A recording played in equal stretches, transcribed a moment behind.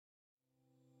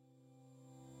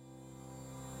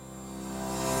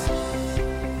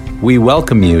We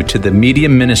welcome you to the media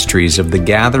ministries of the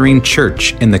Gathering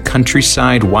Church in the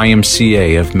Countryside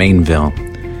YMCA of Mainville.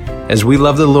 As we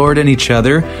love the Lord and each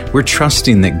other, we're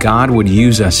trusting that God would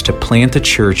use us to plant a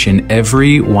church in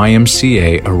every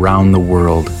YMCA around the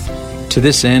world. To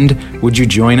this end, would you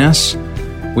join us?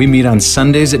 We meet on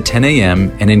Sundays at 10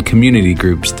 a.m. and in community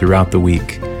groups throughout the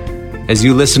week. As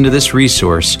you listen to this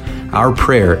resource, our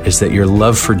prayer is that your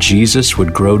love for Jesus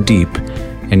would grow deep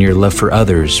and your love for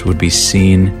others would be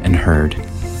seen and heard.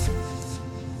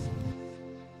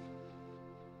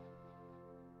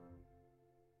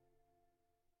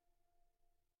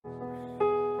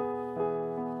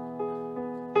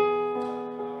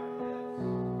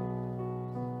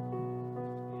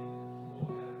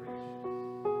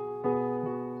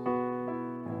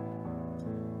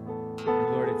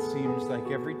 Lord, it seems like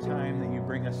every time that you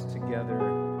bring us together,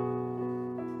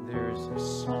 there's a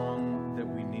song that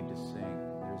we need to sing.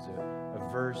 There's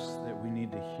a verse that we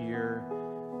need to hear.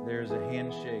 There's a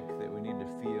handshake that we need to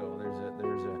feel.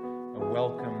 There's a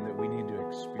welcome that we need to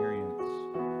experience.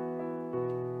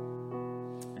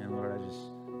 And Lord, I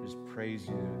just praise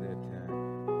you that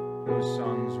those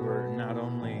songs were not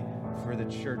only for the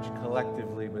church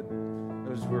collectively, but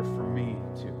those were for me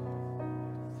too.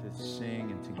 To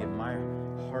sing and to get my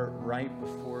heart right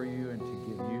before you and to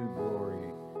give you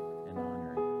glory and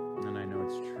honor. And I know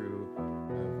it's true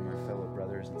of my fellow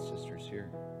brothers and sisters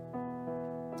here.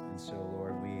 And so,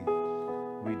 Lord, we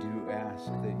do ask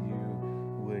that you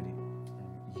would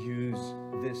use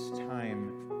this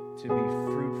time to be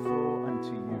fruitful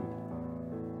unto you.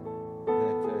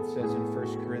 That it says in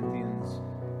 1 Corinthians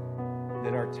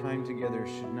that our time together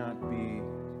should not be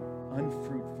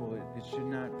unfruitful. It should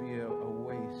not be a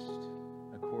waste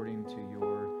according to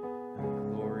your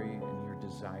glory and your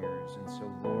desires. And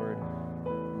so, Lord,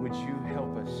 would you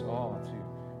help us all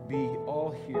to be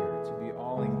all here, to be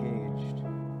all engaged,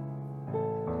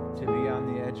 to be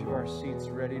on the edge of our seats,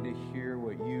 ready to hear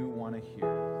what you want to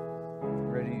hear,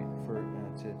 ready for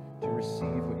to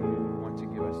receive what you want to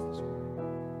give us this morning.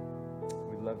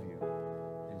 We love you,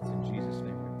 and it's in Jesus'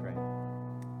 name we pray.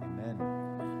 Amen.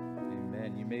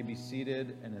 Amen. You may be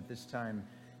seated, and at this time,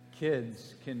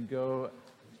 kids can go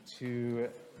to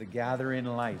the Gathering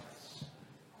Lights,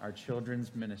 our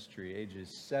children's ministry, ages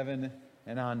 7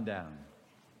 and on down.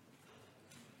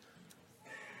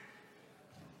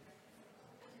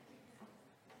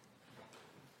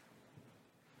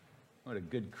 What a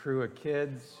good crew of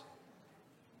kids.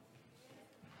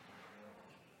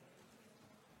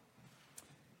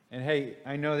 And hey,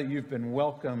 I know that you've been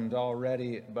welcomed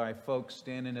already by folks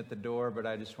standing at the door, but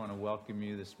I just want to welcome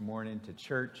you this morning to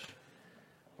church.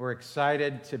 We're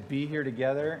excited to be here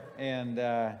together, and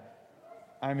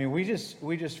we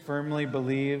just firmly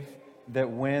believe that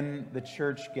when the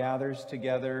church gathers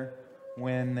together,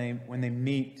 when they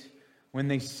meet, when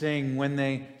they sing, when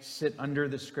they sit under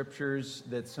the scriptures,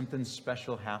 that something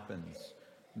special happens.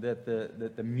 That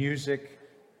the music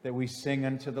that we sing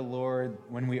unto the Lord,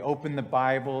 when we open the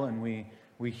Bible and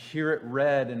we hear it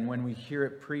read and when we hear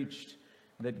it preached,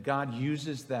 that God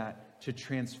uses that to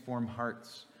transform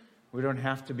hearts. We don't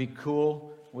have to be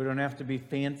cool. We don't have to be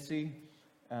fancy.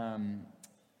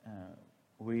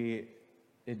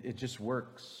 It just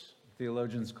works.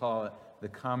 Theologians call it the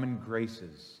common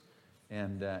graces.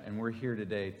 And we're here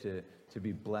today to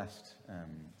be blessed.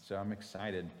 So I'm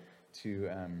excited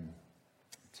to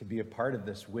be a part of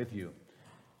this with you.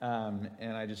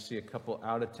 And I just see a couple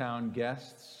out-of-town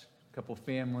guests, a couple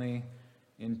family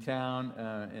in town,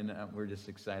 and we're just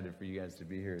excited for you guys to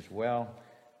be here as well.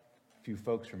 A few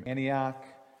folks from Antioch,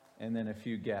 and then a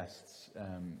few guests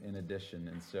in addition.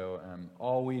 And so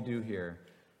all we do here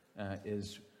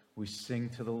is we sing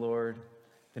to the Lord,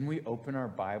 then we open our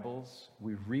Bibles,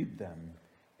 we read them,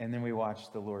 and then we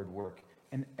watch the Lord work.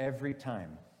 And every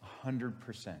time,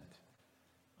 100%,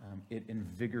 it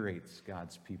invigorates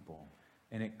God's people.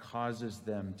 And it causes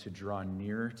them to draw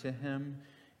nearer to Him.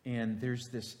 And there's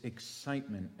this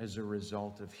excitement as a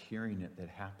result of hearing it that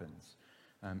happens.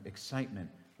 Excitement.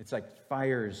 It's like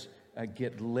fires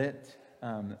get lit.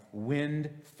 Wind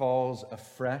falls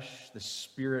afresh. The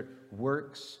Spirit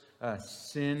works.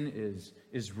 Sin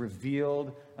is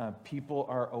revealed. People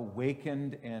are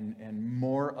awakened and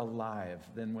more alive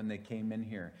than when they came in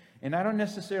here. And I don't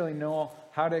necessarily know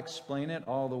how to explain it,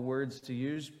 all the words to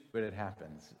use, but it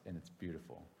happens, and it's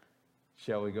beautiful.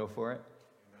 Shall we go for it?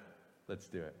 Amen. Let's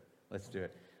do it. Let's do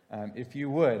it. If you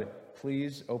would,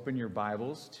 please open your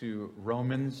Bibles to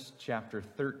Romans chapter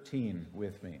 13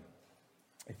 with me.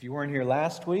 If you weren't here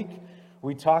last week,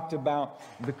 we talked about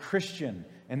the Christian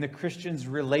and the Christian's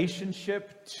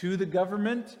relationship to the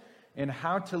government and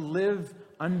how to live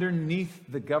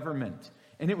underneath the government.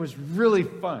 And it was really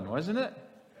fun, wasn't it?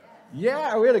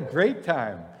 Yeah, we had a great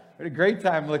time. We had a great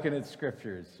time looking at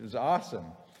scriptures. It was awesome.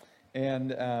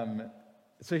 And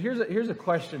so here's a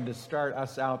question to start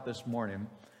us out this morning.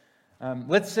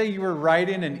 Let's say you were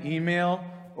writing an email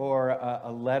or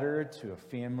a letter to a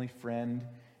family friend,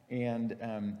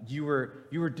 and you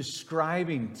were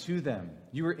describing to them,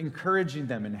 you were encouraging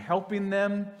them and helping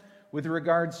them with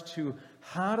regards to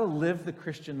how to live the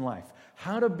Christian life,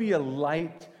 how to be a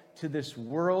light to this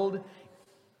world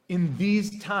in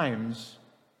these times,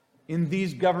 in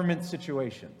these government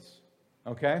situations.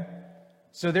 Okay?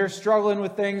 So they're struggling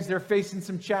with things, they're facing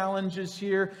some challenges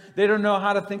here, they don't know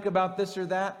how to think about this or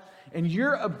that, and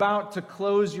you're about to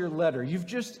close your letter. You've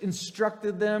just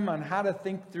instructed them on how to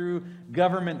think through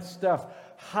government stuff.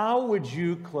 How would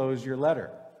you close your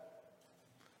letter?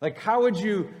 Like, how would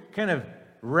you kind of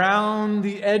round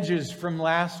the edges from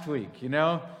last week,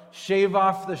 shave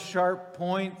off the sharp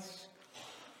points?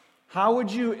 How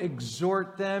would you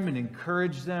exhort them and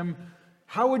encourage them?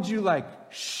 How would you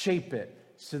shape it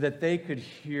so that they could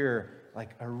hear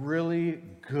a really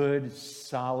good,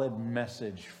 solid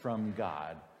message from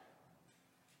God?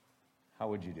 How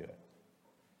would you do it?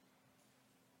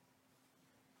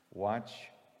 Watch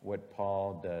what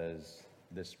Paul does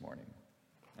this morning.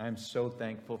 I'm so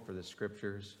thankful for the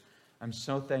scriptures. I'm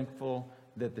so thankful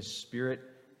that the Spirit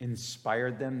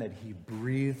inspired them, that He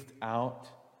breathed out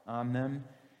on them.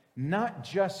 Not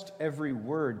just every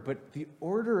word, but the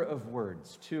order of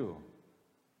words too.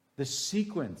 The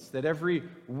sequence, that every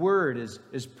word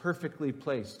is perfectly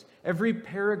placed. Every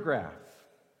paragraph.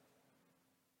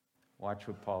 Watch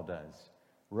what Paul does.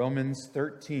 Romans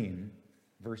 13,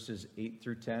 verses 8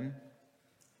 through 10.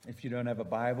 If you don't have a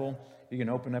Bible, you can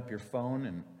open up your phone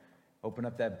and open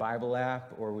up that Bible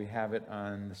app, or we have it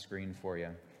on the screen for you.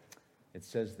 It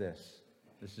says this.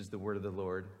 This is the word of the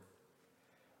Lord.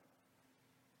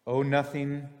 Owe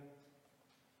nothing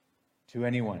to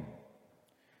anyone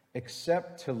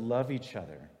except to love each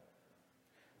other.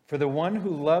 For the one who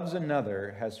loves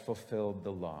another has fulfilled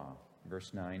the law.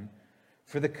 Verse 9.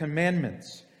 For the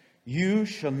commandments, you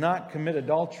shall not commit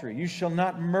adultery, you shall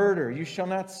not murder, you shall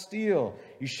not steal,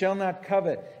 you shall not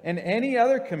covet, and any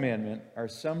other commandment are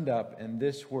summed up in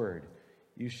this word: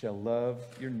 you shall love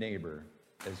your neighbor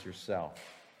as yourself.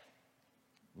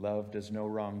 Love does no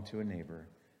wrong to a neighbor.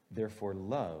 Therefore,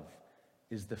 love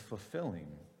is the fulfilling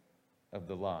of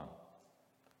the law.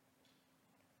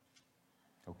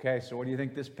 Okay, so what do you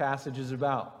think this passage is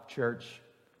about, church?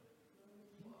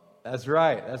 That's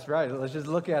right. Let's just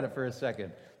look at it for a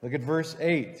second. Look at verse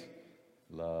 8.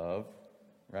 Love,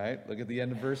 right? Look at the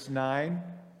end of verse 9.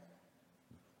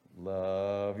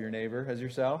 Love your neighbor as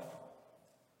yourself.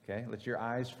 Okay, let your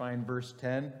eyes find verse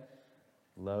 10.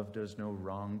 Love does no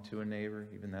wrong to a neighbor.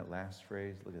 Even that last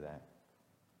phrase, look at that.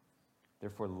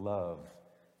 Therefore, love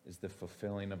is the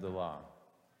fulfilling of the law.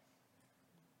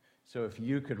 So if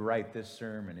you could write this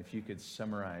sermon, if you could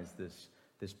summarize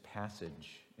this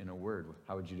passage in a word,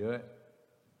 how would you do it?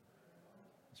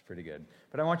 It's pretty good.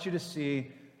 But I want you to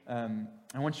see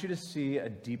a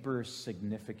deeper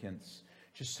significance,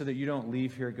 just so that you don't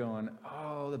leave here going,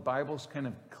 oh, the Bible's kind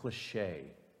of cliche.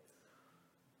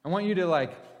 I want you to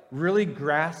really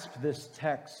grasp this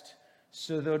text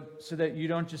so that you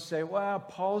don't just say, wow,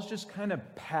 Paul's just kind of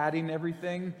padding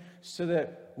everything so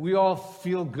that we all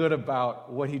feel good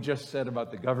about what he just said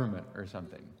about the government or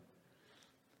something.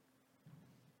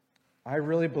 I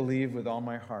really believe with all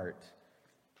my heart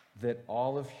that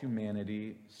all of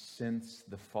humanity since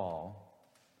the fall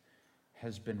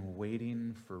has been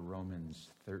waiting for Romans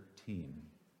 13,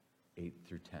 8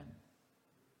 through 10.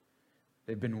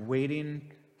 They've been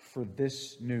waiting for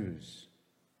this news.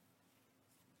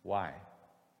 Why?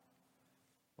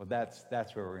 Well, that's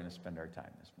where we're going to spend our time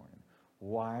this morning.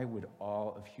 Why would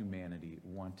all of humanity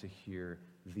want to hear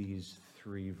these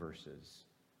 3 verses?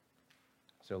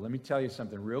 So let me tell you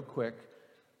something real quick.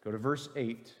 Go to verse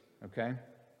 8, okay?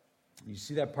 You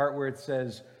see that part where it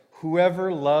says,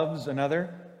 whoever loves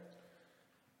another?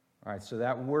 All right, so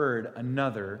that word,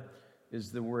 another,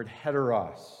 is the word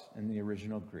heteros in the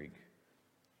original Greek.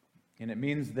 And it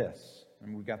means this,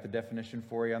 and we've got the definition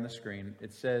for you on the screen.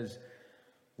 It says,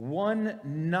 one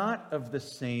not of the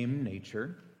same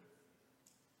nature,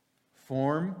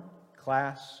 form,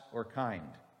 class, or kind.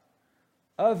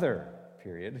 Other,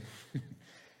 period.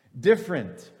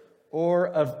 Different, or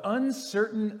of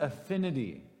uncertain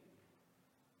affinity.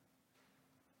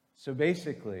 So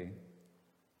basically,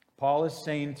 Paul is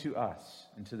saying to us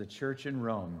and to the church in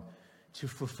Rome, to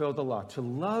fulfill the law, to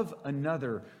love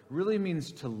another really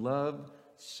means to love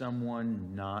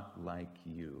someone not like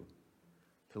you,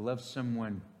 to love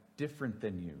someone different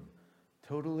than you,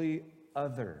 totally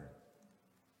other,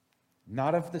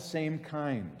 not of the same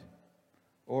kind,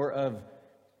 or of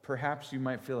perhaps you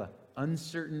might feel an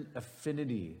uncertain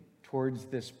affinity towards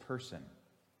this person.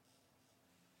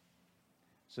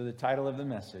 So the title of the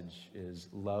message is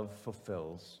Love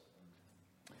Fulfills.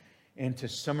 And to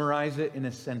summarize it in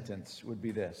a sentence would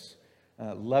be this: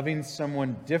 loving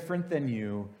someone different than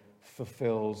you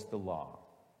fulfills the law.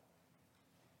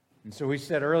 And so we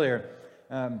said earlier,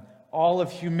 all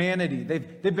of humanity,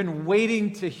 they've been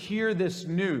waiting to hear this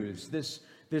news,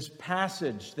 this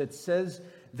passage that says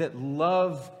that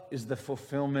love is the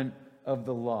fulfillment of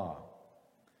the law.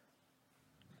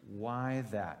 Why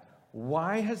that?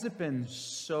 Why has it been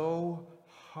so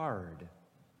hard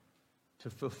to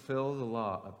fulfill the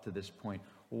law up to this point?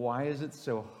 Why is it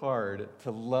so hard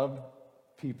to love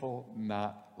people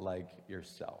not like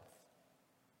yourself?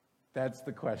 That's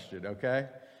the question, okay?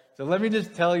 So let me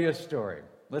just tell you a story.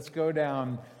 Let's go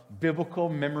down biblical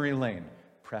memory lane.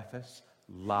 Preface,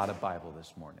 a lot of Bible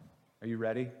this morning. Are you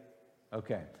ready?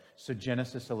 Okay, so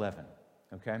Genesis 11,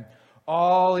 okay?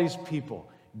 All these people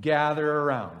gather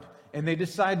around, and they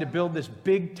decide to build this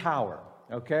big tower,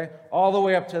 okay? All the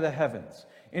way up to the heavens.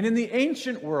 And in the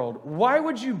ancient world, why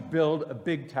would you build a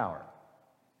big tower?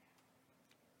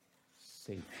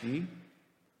 Safety.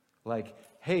 Like,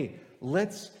 hey,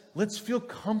 let's feel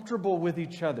comfortable with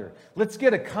each other. Let's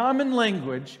get a common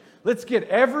language. Let's get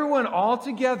everyone all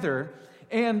together,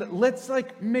 and let's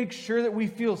make sure that we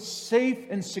feel safe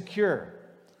and secure.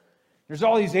 There's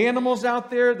all these animals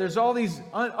out there. There's all these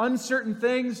uncertain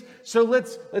things. So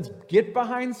let's get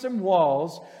behind some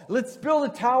walls. Let's build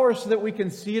a tower so that we can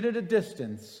see it at a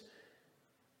distance.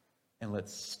 And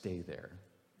let's stay there.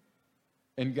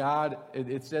 And God,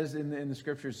 it says in the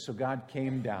scriptures, so God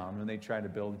came down when they tried to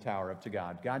build a tower up to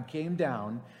God. God came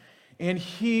down and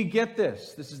He, get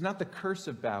this is not the curse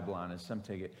of Babylon as some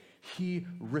take it. He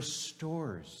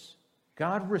restores.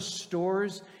 God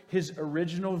restores His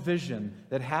original vision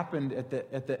that happened at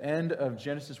the end of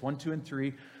Genesis 1, 2, and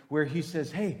 3, where He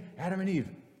says, hey, Adam and Eve,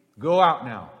 go out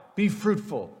now. Be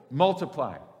fruitful.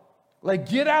 Multiply.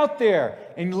 Get out there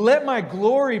and let my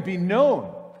glory be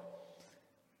known.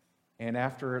 And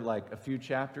after a few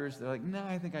chapters, they're like, no,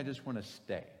 I think I just want to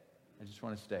stay. I just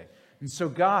want to stay. And so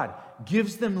God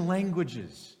gives them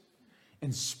languages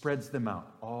and spreads them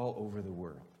out all over the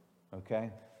world. Okay?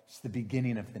 It's the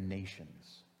beginning of the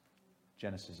nations.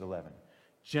 Genesis 11.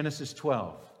 Genesis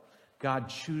 12. God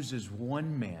chooses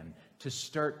one man to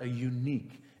start a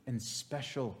unique and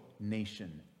special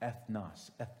nation, ethnos,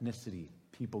 ethnicity,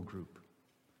 people group.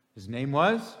 His name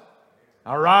was?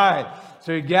 All right.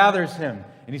 So He gathers him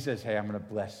and He says, hey, I'm going to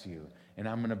bless you, and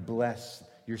I'm going to bless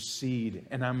your seed,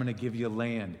 and I'm going to give you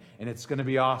land, and it's going to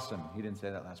be awesome. He didn't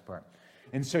say that last part.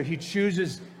 And so he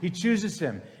chooses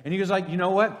him. And he goes you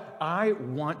know what? I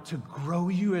want to grow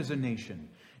you as a nation.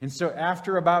 And so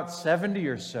after about 70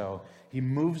 or so, He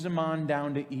moves them on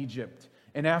down to Egypt.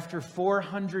 And after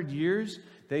 400 years,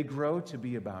 they grow to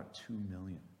be about 2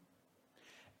 million.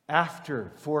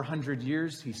 After 400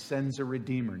 years, He sends a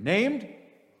Redeemer. Named?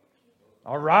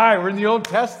 All right, we're in the Old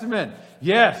Testament.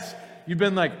 Yes. You've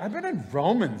been I've been in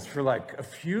Romans for a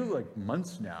few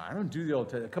months now. I don't do the Old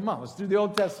Testament. Come on, let's do the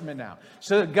Old Testament now.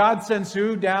 So God sends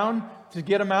who down to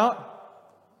get them out?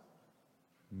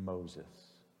 Moses.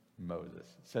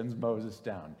 Sends Moses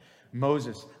down.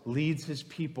 Moses leads his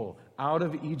people out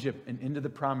of Egypt and into the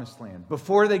Promised Land.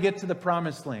 Before they get to the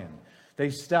Promised Land,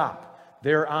 they stop.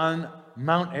 They're on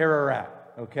Mount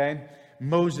Ararat, okay?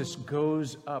 Moses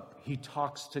goes up. He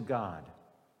talks to God.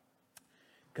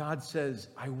 God says,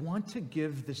 I want to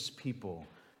give this people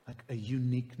a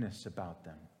uniqueness about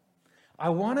them. I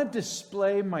want to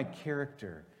display my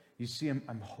character. You see,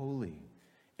 I'm holy,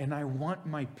 and I want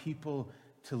my people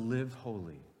to live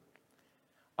holy.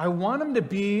 I want them to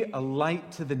be a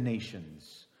light to the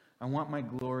nations. I want my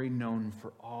glory known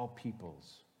for all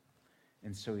peoples.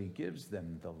 And so He gives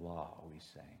them the law, we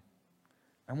say.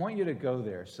 I want you to go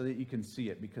there so that you can see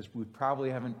it, because we probably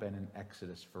haven't been in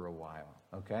Exodus for a while,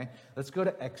 okay? Let's go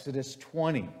to Exodus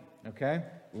 20, okay?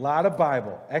 A lot of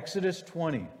Bible. Exodus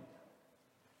 20.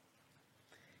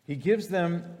 He gives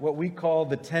them what we call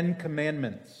the 10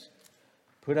 Commandments,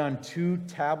 put on 2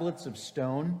 tablets of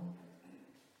stone.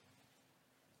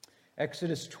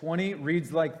 Exodus 20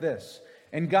 reads like this.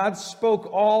 And God spoke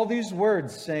all these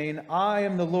words, saying, I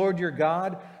am the Lord your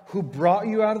God, who brought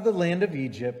you out of the land of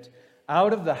Egypt,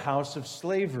 out of the house of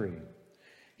slavery.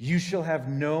 You shall have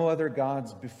no other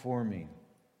gods before me.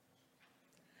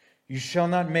 You shall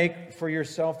not make for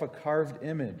yourself a carved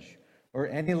image, or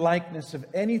any likeness of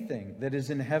anything that is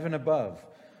in heaven above,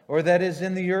 or that is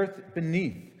in the earth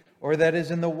beneath, or that is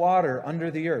in the water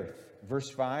under the earth. Verse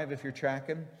 5, if you're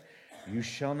tracking, you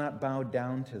shall not bow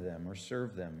down to them or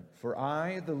serve them, for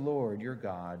I, the Lord your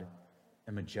God,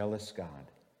 am a jealous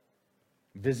God,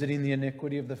 visiting the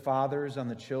iniquity of the fathers on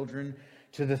the children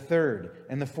to the third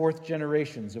and the fourth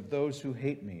generations of those who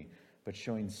hate me, but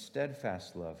showing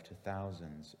steadfast love to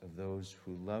thousands of those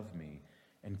who love me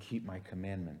and keep my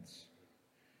commandments.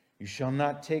 You shall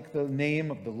not take the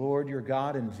name of the Lord your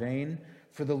God in vain,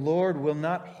 for the Lord will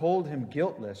not hold him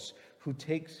guiltless who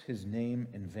takes his name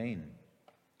in vain.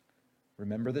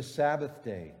 Remember the Sabbath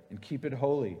day and keep it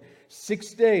holy.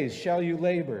 6 days shall you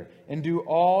labor and do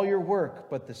all your work,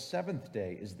 but the seventh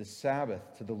day is the Sabbath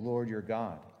to the Lord your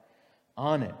God.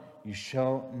 On it you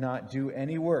shall not do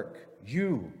any work,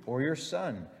 you or your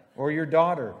son or your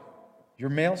daughter, your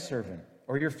male servant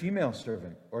or your female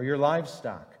servant or your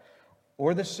livestock,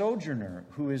 or the sojourner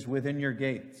who is within your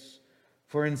gates.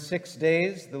 For in 6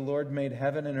 days the Lord made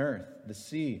heaven and earth, the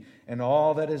sea, and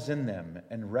all that is in them,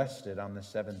 and rested on the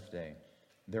seventh day.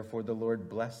 Therefore the Lord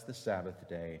blessed the Sabbath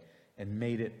day and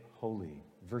made it holy.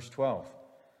 Verse 12,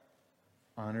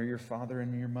 honor your father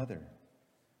and your mother,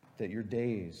 that your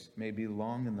days may be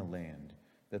long in the land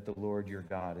that the Lord your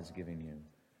God is giving you.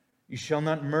 You shall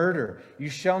not murder. You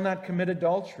shall not commit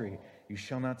adultery. You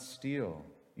shall not steal.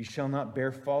 You shall not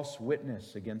bear false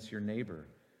witness against your neighbor.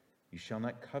 You shall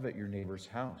not covet your neighbor's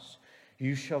house.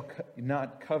 You shall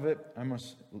not covet. I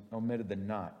almost omitted the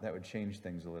not. That would change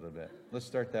things a little bit. Let's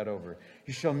start that over.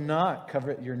 You shall not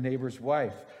covet your neighbor's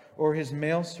wife, or his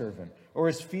male servant, or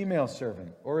his female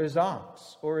servant, or his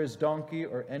ox, or his donkey,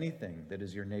 or anything that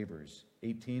is your neighbor's.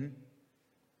 18.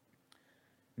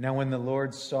 Now when the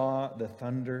Lord saw the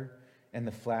thunder and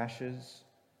the flashes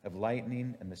of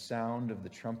lightning and the sound of the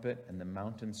trumpet and the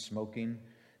mountain smoking,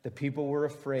 the people were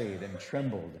afraid and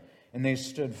trembled, and they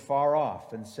stood far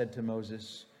off and said to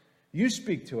Moses, you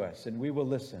speak to us and we will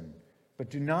listen, but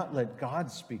do not let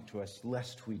God speak to us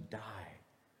lest we die.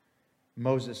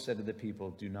 Moses said to the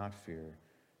people, do not fear,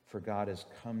 for God has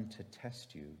come to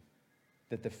test you,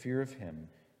 that the fear of him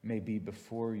may be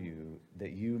before you,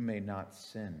 that you may not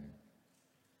sin.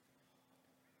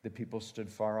 The people stood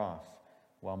far off,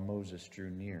 while Moses drew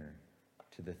near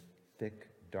to the thick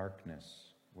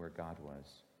darkness where God was.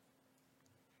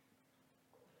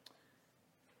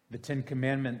 The Ten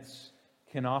Commandments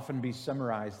can often be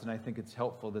summarized, and I think it's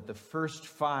helpful that the first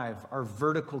 5 are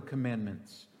vertical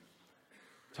commandments,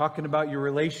 talking about your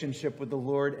relationship with the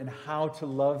Lord and how to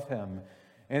love him.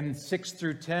 And 6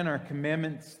 through 10 are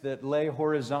commandments that lay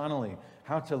horizontally,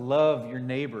 how to love your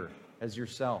neighbor as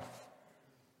yourself.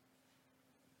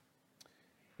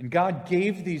 And God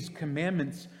gave these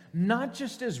commandments not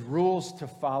just as rules to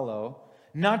follow,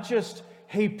 not just,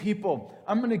 hey people,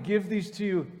 I'm going to give these to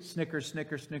you, snicker,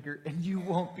 snicker, snicker, and you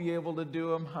won't be able to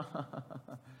do them.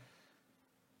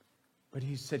 But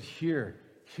he said,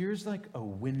 here's like a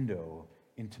window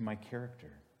into my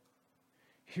character.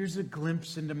 Here's a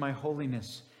glimpse into my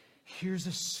holiness. Here's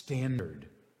a standard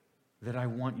that I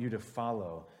want you to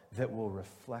follow that will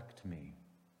reflect me.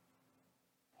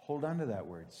 Hold on to that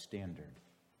word, standard.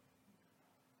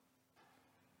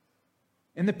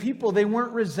 And the people, they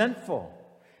weren't resentful.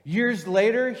 Years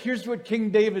later, here's what King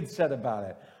David said about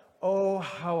it. Oh,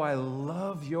 how I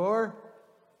love your...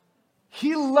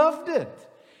 He loved it.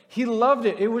 He loved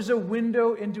it. It was a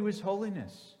window into his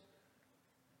holiness.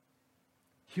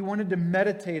 He wanted to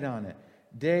meditate on it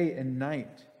day and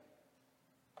night.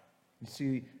 You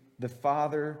see, the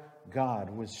Father God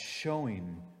was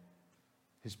showing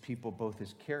his people both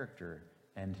his character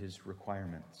and his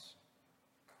requirements.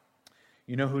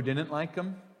 You know who didn't like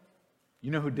him?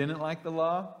 You know who didn't like the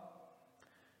law?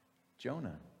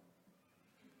 Jonah.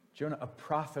 Jonah, a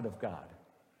prophet of God.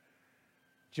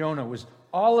 Jonah was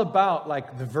all about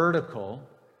like the vertical,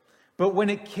 but when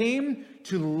it came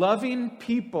to loving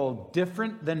people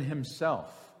different than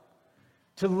himself,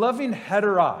 to loving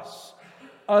heteros,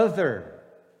 other,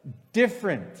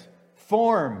 different,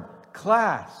 form,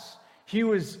 class, he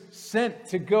was sent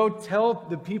to go tell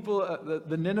the people,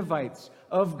 the Ninevites,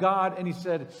 of God, and he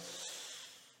said,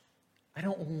 I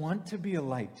don't want to be a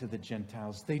light to the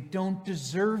Gentiles. They don't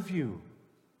deserve you.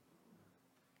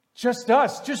 Just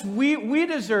us, just we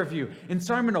deserve you. And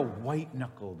so I'm going to white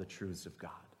knuckle the truths of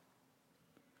God.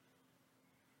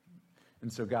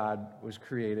 And so God was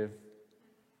creative,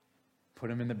 put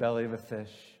him in the belly of a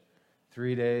fish,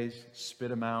 3 days,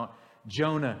 spit him out.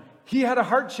 Jonah, he had a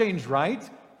heart change, right?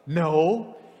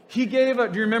 No. He gave do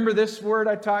you remember this word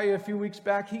I taught you a few weeks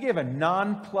back? He gave a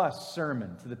non-plus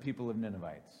sermon to the people of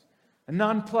Ninevites. A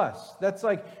non-plus. That's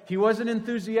like, he wasn't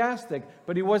enthusiastic,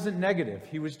 but he wasn't negative.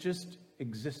 He was just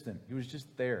existent. He was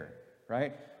just there,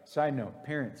 right? Side note,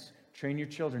 parents, train your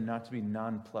children not to be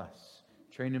nonplussed.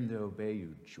 Train them to obey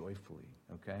you joyfully,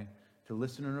 okay? To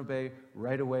listen and obey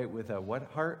right away with a what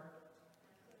heart?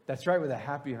 That's right, with a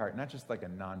happy heart, not just like a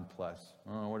nonplus.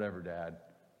 Oh, whatever, Dad.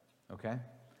 Okay?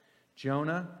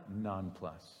 Jonah,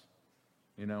 nonplus.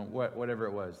 You know, whatever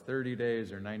it was, 30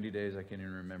 days or 90 days, I can't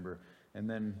even remember. And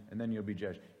then you'll be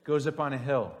judged. Goes up on a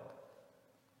hill,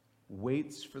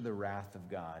 waits for the wrath of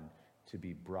God to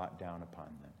be brought down upon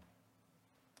them.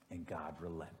 And God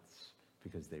relents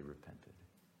because they repented.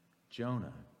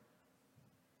 Jonah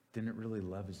didn't really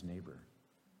love his neighbor.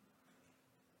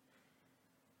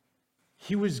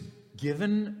 He was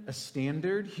given a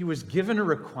standard. He was given a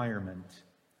requirement.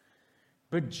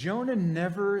 But Jonah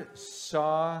never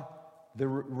saw the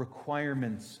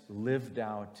requirements lived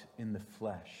out in the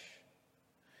flesh.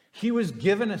 He was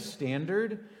given a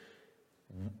standard,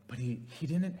 but he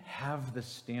didn't have the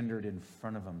standard in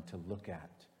front of him to look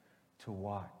at, to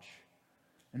watch.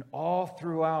 And all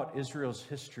throughout Israel's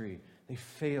history, they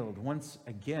failed once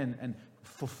again in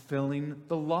fulfilling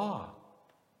the law.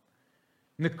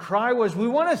 And the cry was, we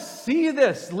want to see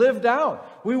this lived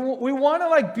out. We want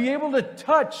to be able to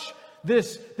touch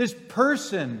this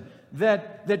person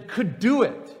that could do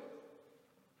it.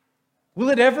 Will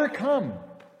it ever come?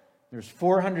 There's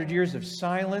 400 years of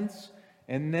silence,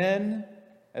 and then,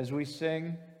 as we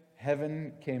sing,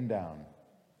 heaven came down.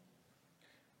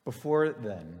 Before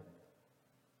then,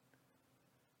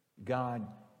 God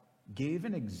gave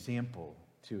an example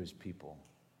to his people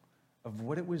of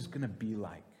what it was going to be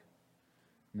like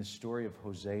in the story of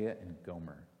Hosea and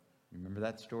Gomer. Remember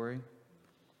that story?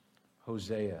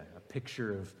 Hosea, a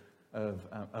picture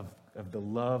of the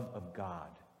love of God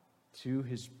to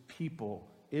his people,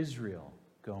 Israel.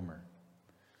 Gomer.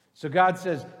 So God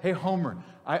says, hey, Homer,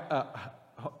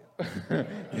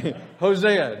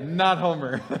 Hosea, not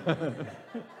Homer.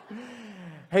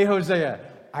 Hey, Hosea,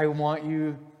 I want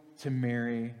you to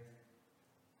marry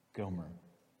Gomer.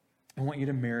 I want you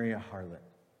to marry a harlot.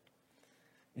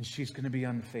 And she's going to be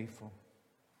unfaithful.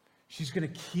 She's going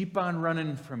to keep on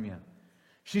running from you.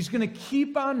 She's going to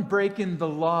keep on breaking the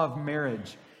law of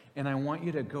marriage. And I want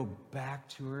you to go back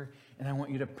to her, and I want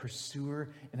you to pursue her,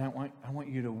 and I want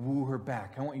you to woo her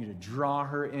back. I want you to draw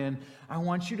her in. I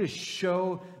want you to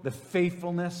show the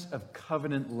faithfulness of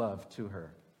covenant love to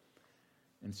her.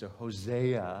 And so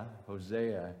Hosea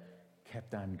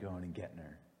kept on going and getting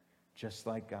her, just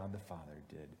like God the Father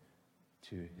did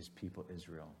to his people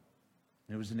Israel.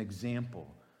 And it was an example,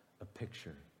 a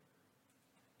picture.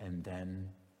 And then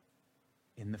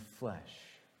in the flesh,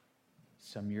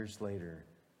 some years later,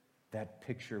 that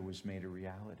picture was made a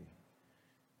reality.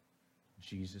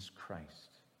 Jesus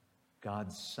Christ,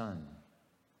 God's Son,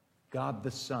 God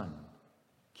the Son,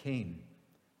 came,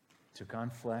 took on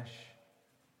flesh,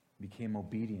 became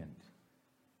obedient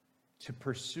to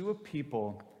pursue a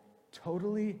people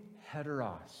totally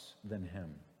heteros than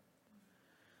him.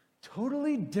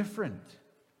 Totally different.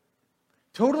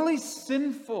 Totally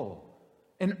sinful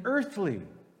and earthly.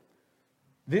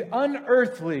 The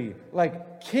unearthly,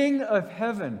 like King of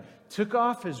Heaven, took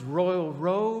off his royal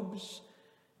robes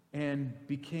and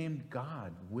became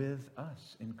God with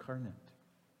us, incarnate.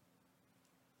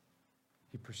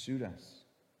 He pursued us.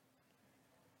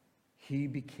 He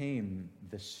became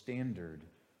the standard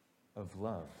of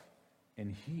love,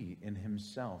 and he in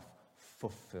himself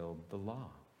fulfilled the law.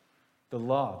 The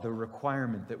law, the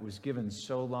requirement that was given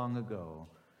so long ago,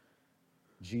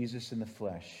 Jesus in the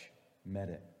flesh met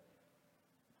it.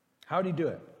 How did he do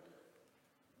it?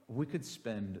 We could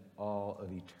spend all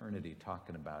of eternity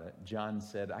talking about it. John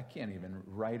said, I can't even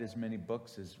write as many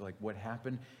books as what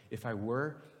happened. If I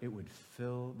were, it would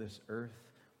fill this earth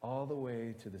all the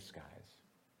way to the skies.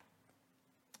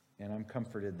 And I'm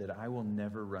comforted that I will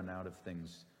never run out of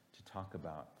things to talk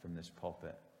about from this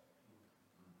pulpit.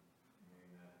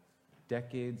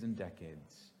 Decades and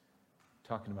decades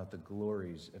talking about the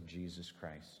glories of Jesus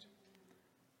Christ.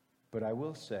 But I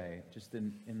will say, just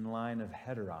in line of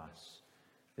heteros,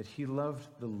 that he loved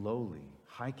the lowly.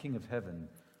 High King of Heaven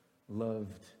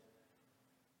loved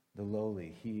the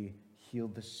lowly. He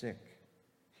healed the sick.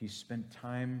 He spent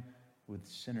time with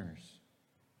sinners.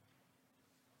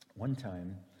 One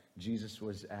time, Jesus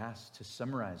was asked to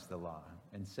summarize the law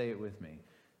and say it with me.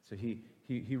 So he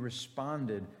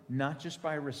responded not just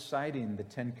by reciting the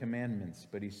 10 Commandments,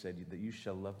 but he said that you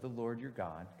shall love the Lord your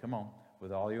God, come on,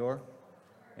 with all your,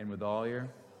 and with all your,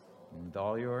 and with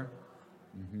all your,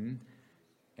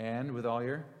 and with all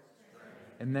your,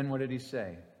 and then what did he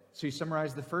say? So he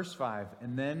summarized the first 5,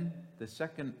 and then the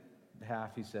second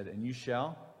half he said, and you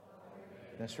shall,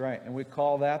 that's right, and we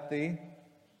call that the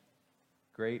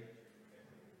great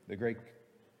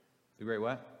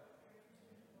what?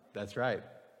 That's right.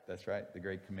 That's right. The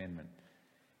great commandment.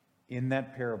 In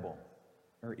that parable,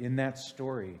 or in that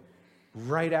story,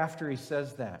 right after he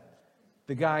says that,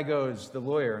 the guy goes, the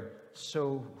lawyer,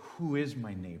 so who is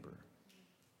my neighbor?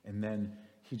 And then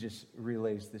he just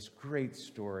relays this great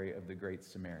story of the Great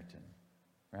Samaritan,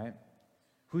 right?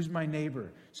 Who's my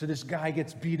neighbor? So this guy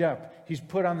gets beat up. He's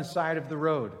put on the side of the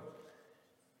road.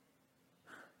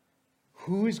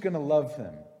 Who is going to love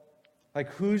them? Like,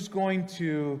 who's going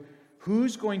to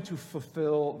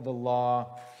fulfill the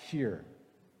law here?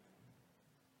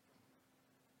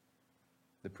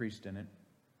 The priest didn't.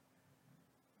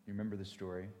 You remember the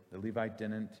story. The Levite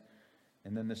didn't.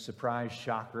 And then the surprise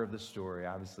shocker of the story,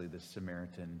 obviously the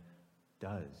Samaritan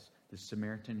does. The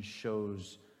Samaritan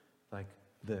shows like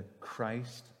the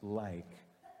Christ-like,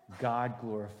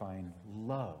 God-glorifying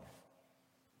love.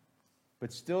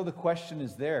 But still the question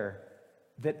is there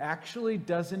that actually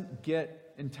doesn't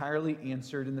get entirely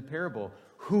answered in the parable.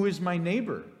 Who is my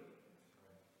neighbor?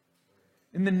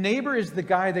 And the neighbor is the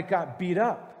guy that got beat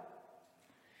up.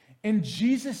 And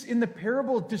Jesus in the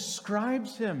parable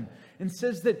describes him and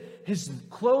says that his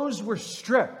clothes were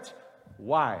stripped.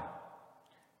 Why?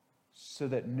 So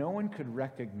that no one could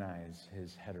recognize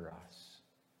his heteros,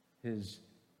 his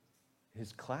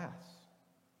class.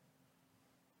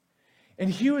 And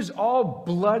he was all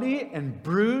bloody and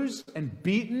bruised and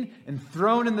beaten and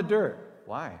thrown in the dirt.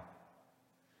 Why?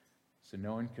 So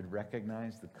no one could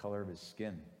recognize the color of his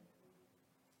skin.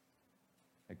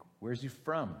 Like, where's he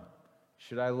from?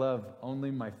 Should I love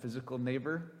only my physical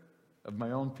neighbor of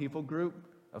my own people group,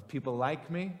 of people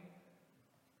like me?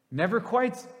 Never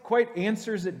quite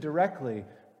answers it directly,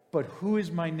 but who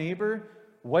is my neighbor?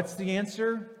 What's the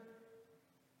answer?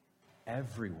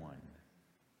 Everyone.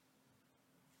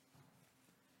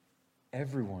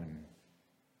 Everyone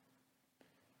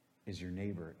is your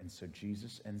neighbor. And so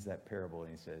Jesus ends that parable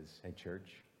and he says, hey, church,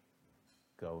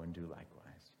 go and do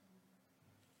likewise.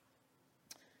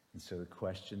 And so the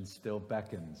question still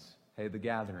beckons. Hey, the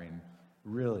gathering,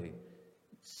 really,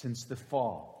 since the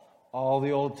fall, all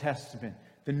the Old Testament,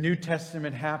 the New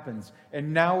Testament happens,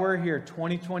 and now we're here,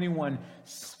 2021,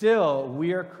 still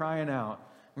we are crying out.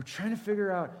 We're trying to figure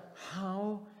out,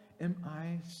 how am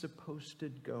I supposed to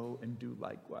go and do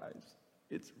likewise?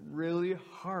 It's really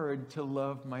hard to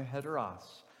love my heteros.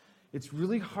 It's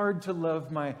really hard to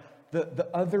love the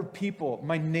other people,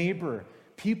 my neighbor,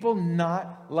 people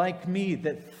not like me,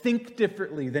 that think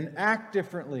differently, that act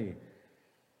differently.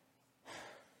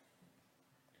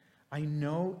 I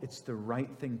know it's the right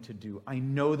thing to do. I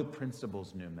know the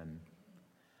principles, Newman.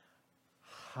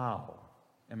 How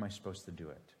am I supposed to do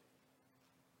it?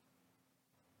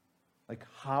 Like,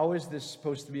 how is this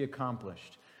supposed to be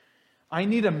accomplished? I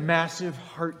need a massive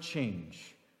heart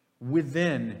change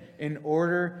within in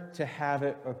order to have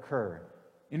it occur.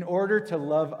 In order to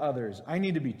love others, I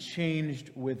need to be changed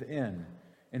within.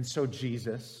 And so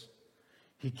Jesus,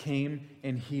 he came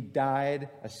and he died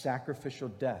a sacrificial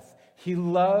death. He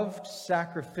loved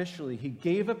sacrificially. He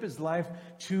gave up his life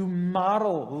to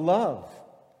model love.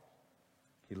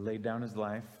 He laid down his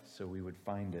life so we would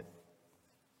find it.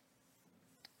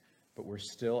 But we're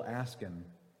still asking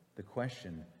the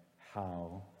question,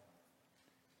 how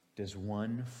does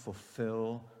one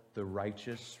fulfill the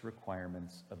righteous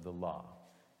requirements of the law?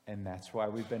 And that's why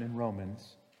we've been in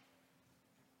Romans.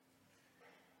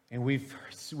 And we've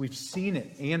seen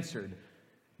it answered.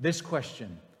 This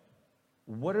question,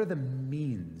 what are the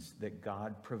means that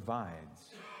God provides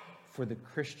for the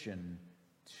Christian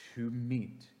to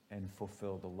meet and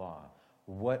fulfill the law?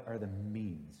 What are the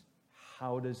means?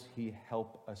 How does he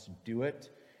help us do it?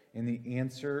 And the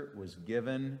answer was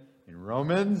given in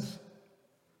Romans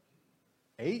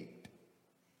 8,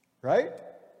 right?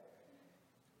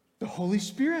 The Holy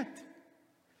Spirit.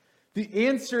 The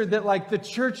answer that the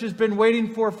church has been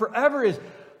waiting for forever is,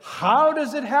 how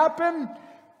does it happen?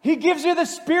 He gives you the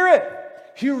Spirit.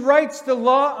 He writes the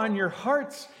law on your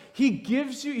hearts. He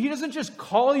doesn't just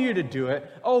call you to do it.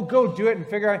 Oh, go do it and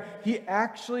figure out. He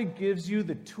actually gives you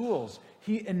the tools.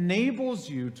 He enables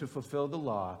you to fulfill the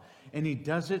law, and he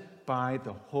does it by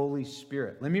the Holy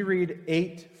Spirit. Let me read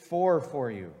 8:4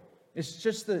 for you. It's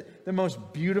just the most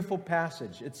beautiful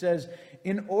passage. It says,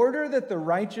 in order that the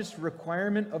righteous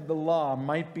requirement of the law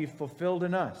might be fulfilled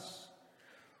in us,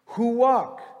 who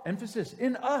walk, emphasis,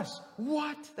 in us.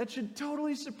 What? That should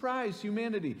totally surprise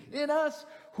humanity. In us,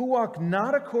 who walk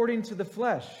not according to the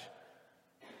flesh,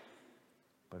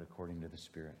 but according to the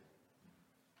Spirit.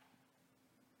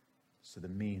 So the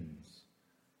means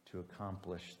to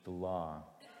accomplish the law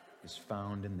is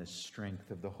found in the strength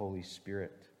of the Holy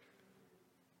Spirit.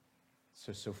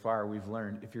 So far we've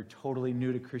learned, if you're totally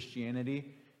new to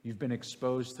Christianity, You've been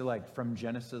exposed to, like, from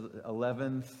Genesis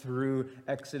 11 through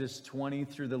Exodus 20,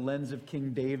 through the lens of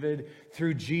King David,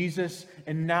 through Jesus,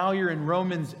 and now you're in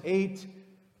Romans 8,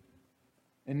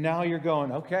 and now you're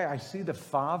going, okay, I see the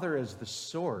Father as the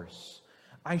source.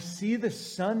 I see the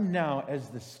Son now as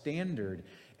the standard.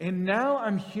 And now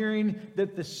I'm hearing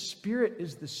that the Spirit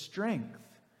is the strength.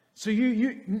 So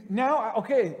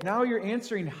now you're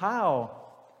answering how.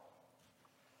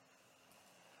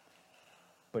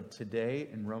 But today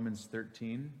in Romans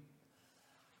 13,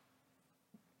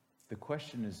 the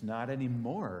question is not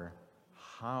anymore,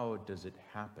 how does it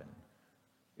happen?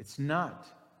 It's not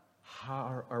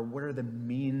how or what are the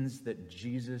means that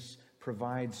Jesus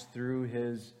provides through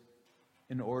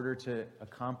in order to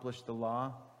accomplish the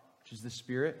law, which is the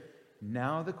Spirit.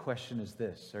 Now the question is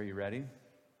this. Are you ready?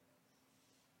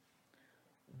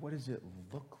 What does it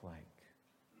look like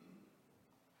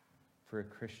for a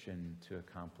Christian to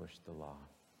accomplish the law?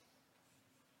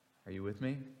 Are you with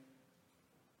me?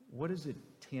 What does it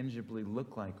tangibly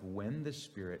look like when the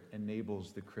Spirit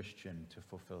enables the Christian to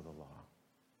fulfill the law?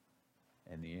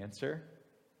 And the answer?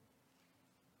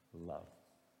 Love.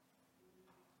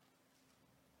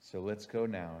 So let's go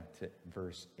now to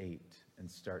verse 8 and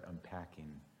start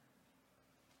unpacking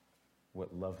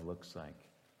what love looks like.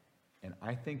 And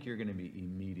I think you're going to be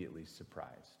immediately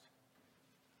surprised.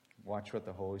 Watch what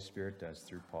the Holy Spirit does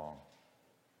through Paul.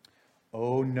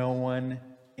 Owe no one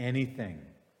anything.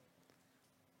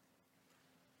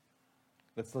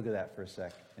 Let's look at that for a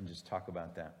sec and just talk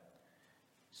about that.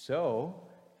 So,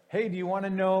 hey, do you want to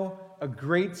know a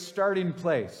great starting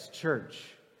place, church?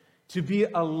 To be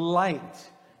a light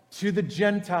to the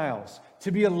Gentiles,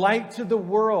 to be a light to the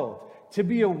world, to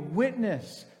be a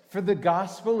witness for the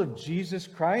gospel of Jesus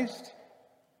Christ?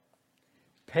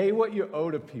 Pay what you owe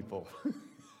to people.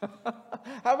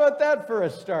 How about that for a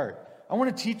start? I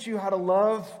want to teach you how to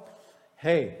love.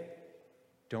 Hey,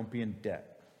 don't be in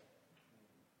debt.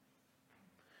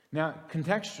 Now,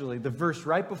 contextually, the verse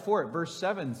right before it, verse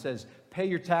 7 says, pay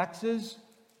your taxes,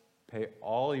 pay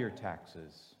all your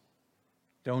taxes.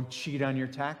 Don't cheat on your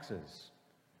taxes.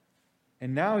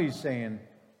 And now he's saying,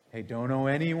 hey, don't owe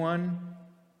anyone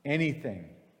anything.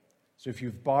 So if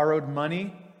you've borrowed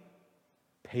money,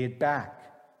 pay it back.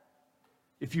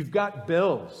 If you've got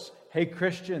bills, hey,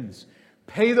 Christians,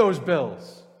 pay those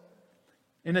bills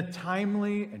in a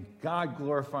timely and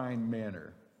God-glorifying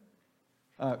manner.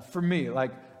 For me,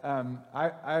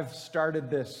 I've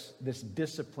started this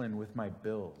discipline with my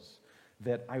bills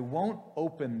that I won't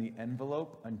open the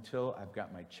envelope until I've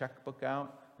got my checkbook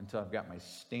out, until I've got my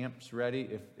stamps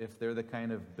ready, if they're the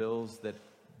kind of bills that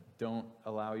don't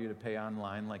allow you to pay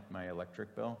online, like my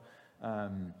electric bill.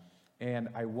 And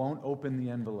I won't open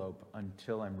the envelope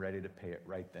until I'm ready to pay it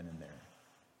right then and there.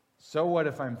 So what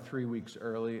if I'm 3 weeks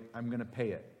early? I'm going to pay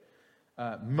it.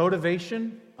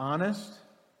 Motivation, honest.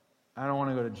 I don't want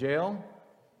to go to jail,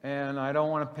 and I don't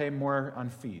want to pay more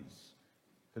on fees.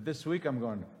 But this week I'm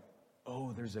going,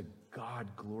 oh, there's a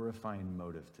God-glorifying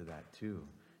motive to that too.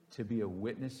 To be a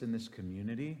witness in this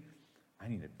community, I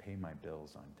need to pay my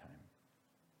bills on time.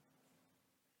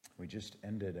 We just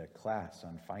ended a class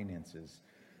on finances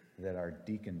that our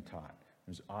deacon taught. It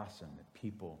was awesome that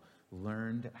people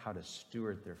learned how to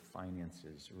steward their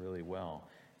finances really well.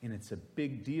 And it's a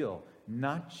big deal,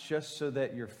 not just so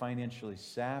that you're financially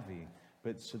savvy,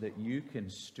 but so that you can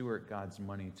steward God's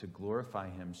money to glorify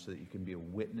Him, so that you can be a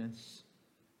witness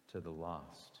to the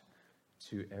lost,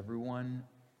 to everyone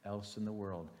else in the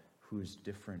world who is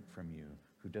different from you,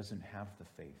 who doesn't have the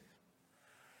faith.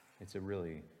 It's a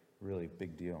really, really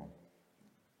big deal.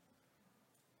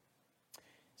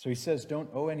 So he says, don't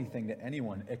owe anything to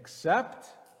anyone except,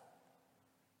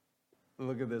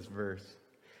 look at this verse,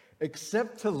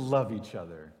 except to love each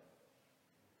other.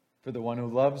 For the one who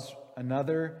loves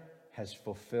another has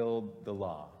fulfilled the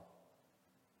law.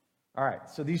 All right,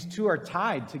 so these two are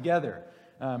tied together.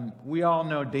 We all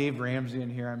know Dave Ramsey in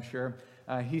here, I'm sure.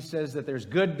 He says that there's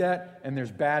good debt and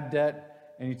there's bad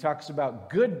debt. And he talks about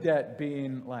good debt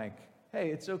being like, hey,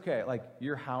 it's okay. Like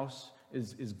your house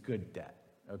is good debt,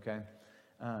 okay?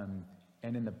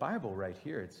 And in the Bible right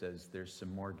here, it says there's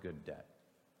some more good debt.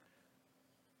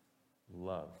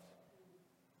 Love.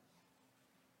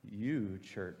 You,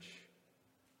 church,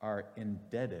 are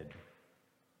indebted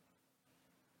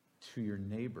to your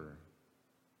neighbor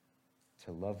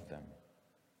to love them.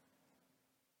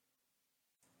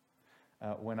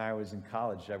 When I was in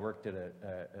college, I worked at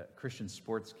a Christian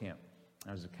sports camp.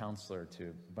 I was a counselor to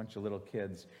a bunch of little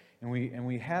kids. And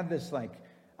we had this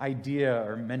idea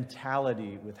or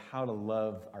mentality with how to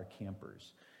love our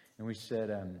campers. And we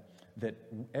said that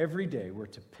every day we're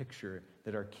to picture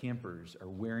that our campers are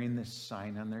wearing this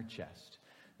sign on their chest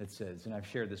that says, and I've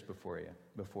shared this before, it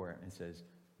says,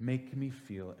 make me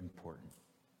feel important.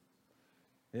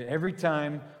 Every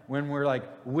time when we're like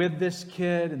with this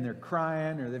kid and they're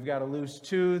crying or they've got a loose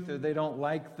tooth or they don't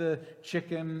like the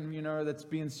chicken, that's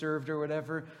being served or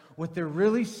whatever, what they're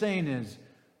really saying is,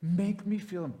 make me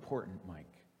feel important, Mike.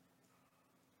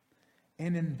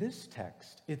 And in this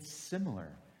text, it's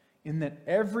similar in that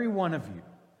every one of you,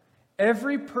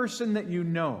 every person that you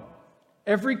know,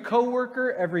 every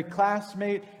coworker, every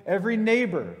classmate, every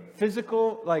neighbor,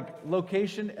 physical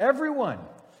location, everyone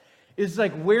is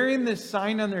wearing this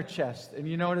sign on their chest. And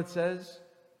you know what it says?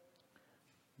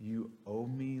 You owe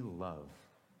me love.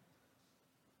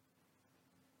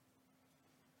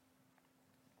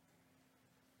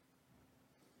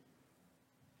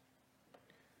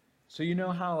 So you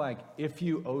know how if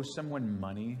you owe someone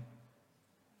money,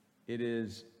 it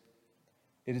is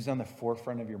on the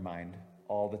forefront of your mind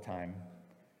all the time.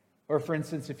 Or for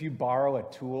instance, if you borrow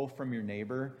a tool from your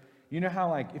neighbor, you know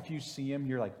how if you see him,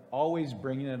 you're always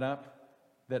bringing it up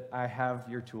that I have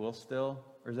your tool still?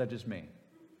 Or is that just me?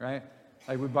 Right?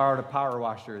 We borrowed a power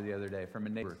washer the other day from a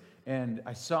neighbor. And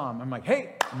I saw him. I'm like,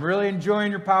 hey, I'm really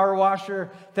enjoying your power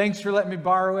washer. Thanks for letting me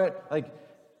borrow it.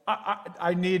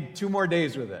 I need 2 more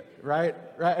days with it, right?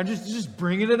 I'm just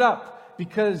bringing it up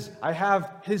because I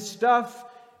have his stuff.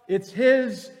 It's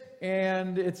his,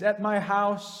 and it's at my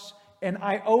house, and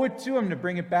I owe it to him to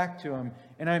bring it back to him.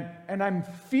 And I'm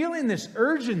feeling this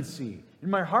urgency in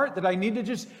my heart that I need to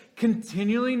just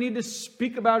continually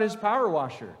speak about his power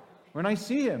washer when I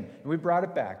see him. And we brought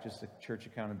it back, just a church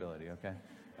accountability, okay?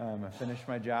 I finished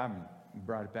my job and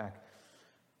brought it back.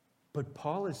 But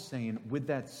Paul is saying, with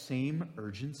that same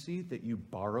urgency that you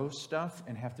borrow stuff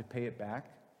and have to pay it back,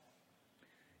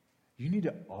 you need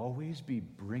to always be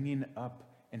bringing up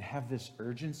and have this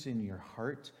urgency in your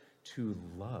heart to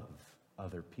love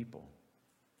other people.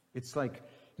 It's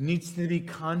needs to be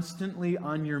constantly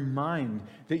on your mind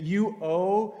that you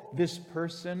owe this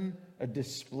person a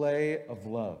display of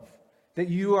love, that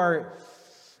you are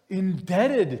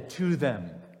indebted to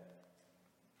them.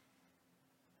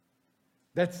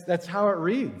 That's how it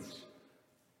reads.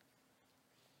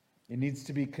 It needs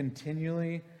to be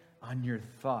continually on your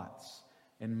thoughts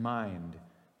and mind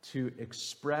to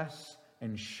express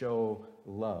and show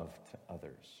love to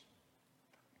others.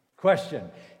 Question: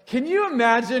 can you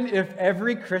imagine if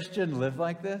every Christian lived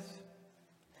like this?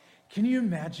 Can you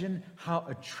imagine how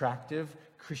attractive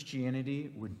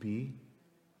Christianity would be?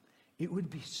 It would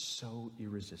be so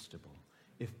irresistible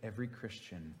if every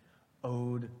Christian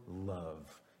owed love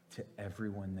to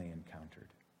everyone they encountered.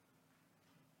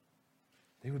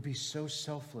 They would be so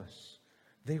selfless.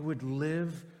 They would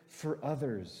live for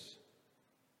others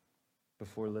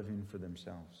before living for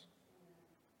themselves.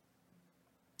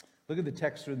 Look at the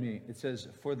text with me. It says,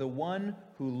 "For the one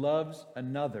who loves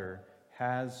another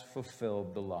has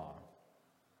fulfilled the law."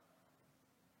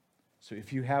 So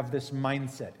if you have this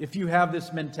mindset, if you have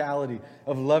this mentality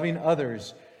of loving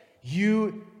others,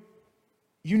 you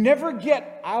never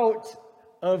get out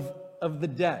of the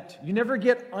debt. You never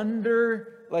get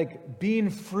under being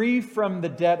free from the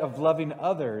debt of loving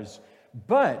others,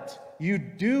 but you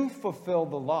do fulfill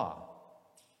the law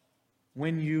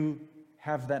when you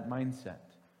have that mindset.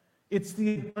 It's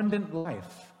the abundant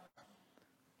life,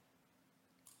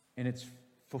 and it's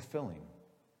fulfilling.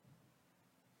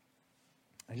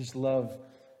 I just love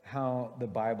how the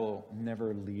Bible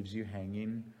never leaves you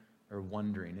hanging or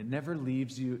wondering. It never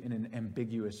leaves you in an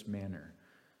ambiguous manner.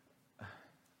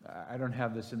 I don't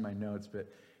have this in my notes, but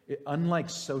unlike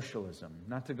socialism,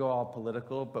 not to go all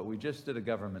political, but we just did a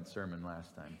government sermon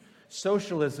last time.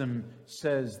 Socialism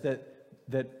says that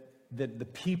the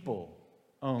people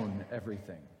own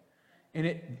everything. And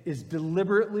it is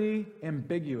deliberately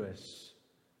ambiguous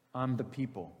on the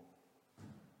people.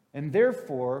 And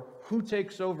therefore, who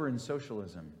takes over in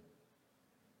socialism?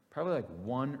 Probably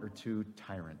 1 or 2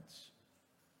 tyrants.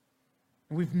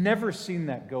 And we've never seen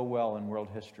that go well in world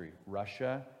history.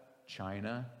 Russia,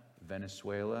 China,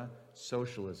 Venezuela,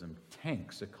 socialism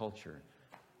tanks a culture.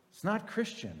 It's not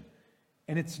Christian.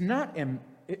 And it's not,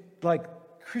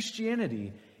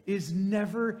 Christianity is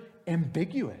never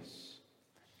ambiguous.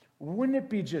 Wouldn't it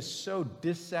be just so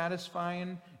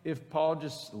dissatisfying if Paul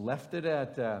just left it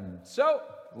at, so,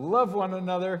 love one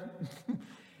another,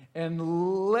 and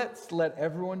let's let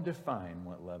everyone define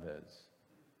what love is?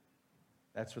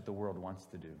 That's what the world wants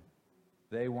to do.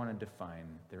 They want to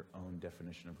define their own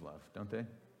definition of love, don't they?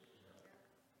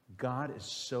 God is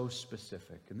so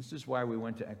specific, and this is why we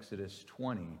went to Exodus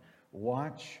 20.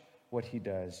 Watch what he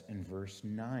does in verse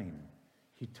 9.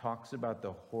 He talks about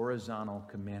the horizontal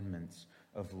commandments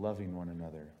of loving one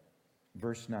another.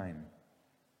 Verse 9.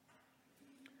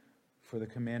 For the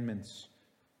commandments,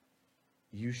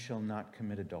 you shall not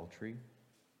commit adultery,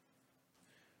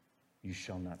 you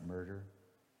shall not murder,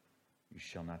 you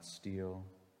shall not steal,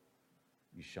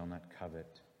 you shall not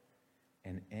covet,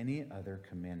 and any other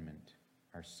commandment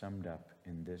are summed up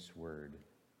in this word: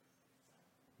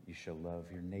 you shall love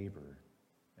your neighbor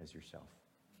as yourself.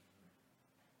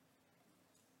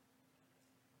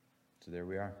 So there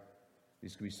we are.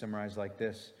 These could be summarized like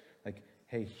this. Like,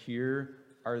 hey, here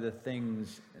are the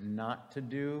things not to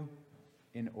do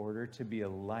in order to be a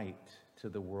light to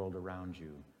the world around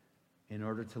you. In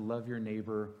order to love your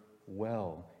neighbor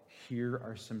well, here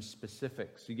are some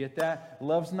specifics. You get that?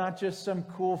 Love's not just some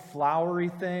cool flowery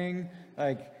thing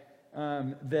like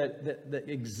that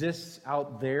exists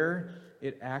out there.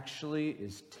 It actually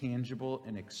is tangible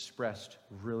and expressed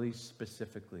really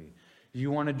specifically.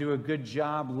 You want to do a good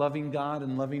job loving God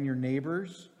and loving your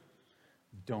neighbors?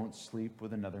 Don't sleep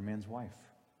with another man's wife.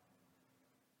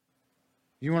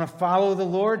 You want to follow the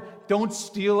Lord? Don't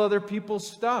steal other people's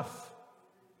stuff.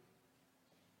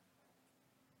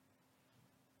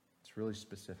 It's really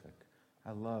specific.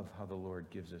 I love how the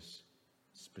Lord gives us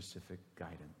specific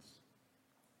guidance.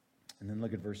 And then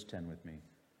look at verse 10 with me.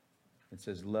 It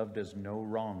says, love does no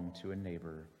wrong to a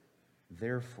neighbor.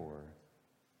 Therefore,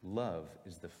 love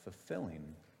is the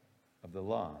fulfilling of the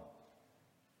law.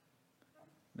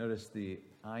 Notice the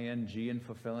ing in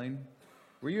fulfilling.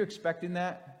 Were you expecting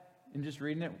that in just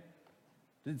reading it?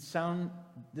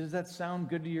 Does that sound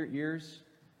good to your ears?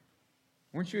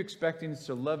 Weren't you expecting,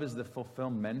 so love is the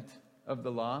fulfillment of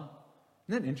the law?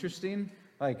 Isn't that interesting?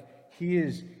 Like,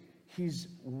 he's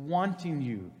wanting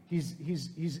you.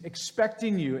 He's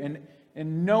expecting you.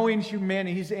 And knowing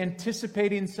humanity, he's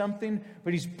anticipating something,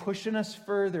 but he's pushing us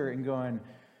further and going,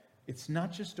 it's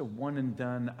not just a one and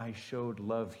done, I showed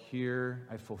love here,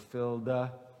 I fulfilled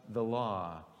the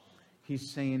law.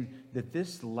 He's saying that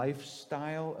this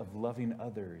lifestyle of loving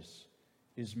others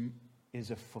is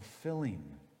a fulfilling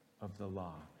of the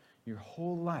law. Your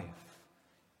whole life,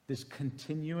 this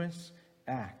continuous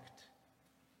act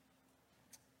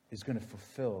is going to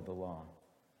fulfill the law.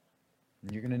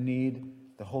 And you're going to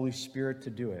need the Holy Spirit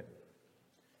to do it.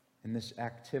 And this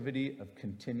activity of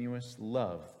continuous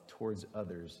love towards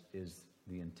others is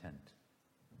the intent.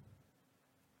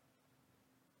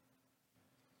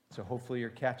 So hopefully you're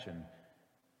catching,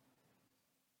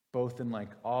 both in like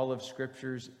all of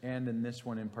Scriptures and in this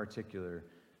one in particular,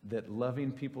 that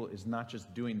loving people is not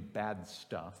just doing bad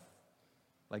stuff.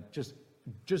 Like just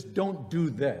don't do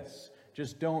this.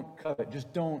 Just don't covet.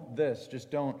 Just don't this.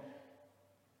 Just don't.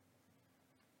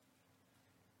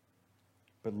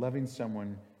 But loving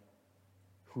someone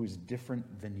who is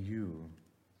different than you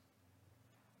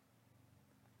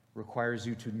requires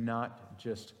you to not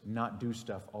just not do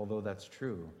stuff, although that's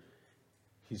true.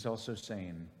 He's also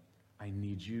saying, I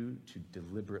need you to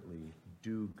deliberately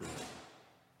do good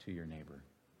to your neighbor.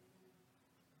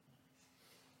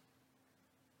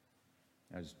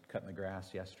 I was cutting the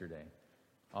grass yesterday.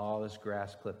 All this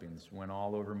grass clippings went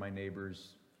all over my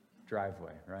neighbor's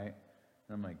driveway, right?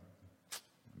 And I'm like,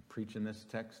 I'm preaching this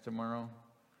text tomorrow.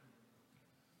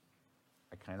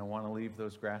 I kind of want to leave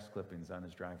those grass clippings on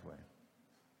his driveway.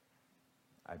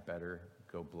 I better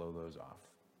go blow those off,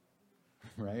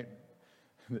 right?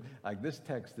 Like, this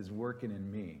text is working in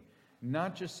me,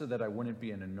 not just so that I wouldn't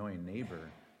be an annoying neighbor,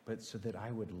 but so that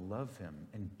I would love him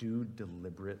and do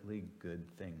deliberately good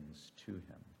things to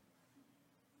him.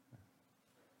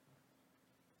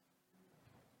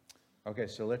 Okay,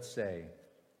 so let's say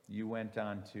you went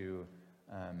on to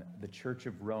the Church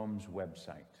of Rome's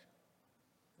website,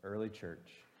 early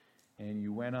church, and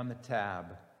you went on the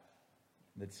tab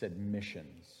that said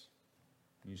missions.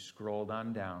 You scrolled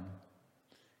on down,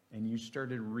 and you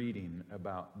started reading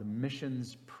about the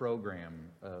missions program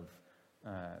of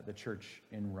the church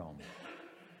in Rome.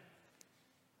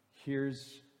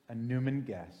 Here's a Newman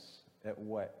guess at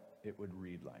what it would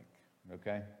read like,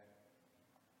 okay?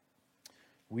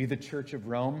 We, the Church of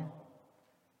Rome,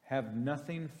 have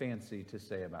nothing fancy to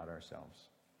say about ourselves.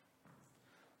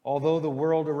 Although the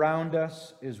world around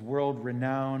us is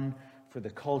world-renowned for the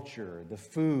culture, the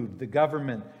food, the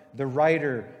government, the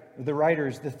writers,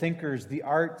 the thinkers, the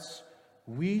arts,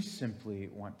 we simply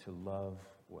want to love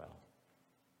well.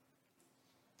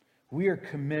 We are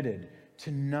committed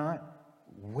to not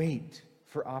wait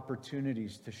for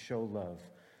opportunities to show love,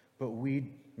 but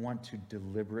we want to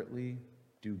deliberately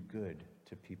do good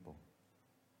to people.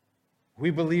 We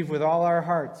believe with all our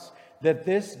hearts that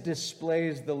this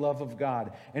displays the love of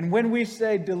God. And when we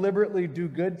say deliberately do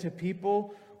good to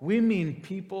people, we mean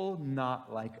people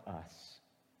not like us.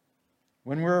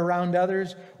 When we're around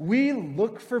others, we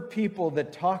look for people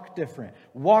that talk different,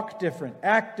 walk different,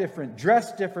 act different,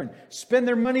 dress different, spend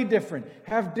their money different,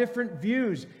 have different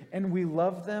views, and we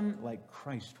love them like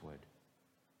Christ would.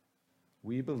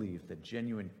 We believe that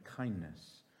genuine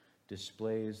kindness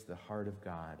displays the heart of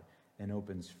God and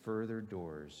opens further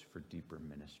doors for deeper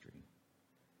ministry.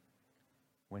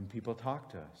 When people talk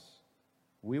to us,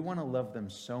 we want to love them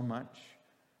so much,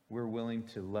 we're willing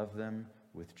to love them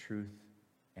with truth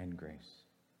and grace.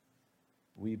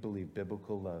 We believe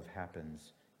biblical love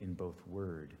happens in both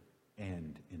word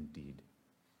and in deed.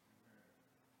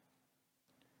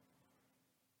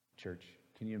 Church,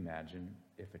 can you imagine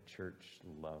if a church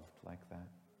loved like that?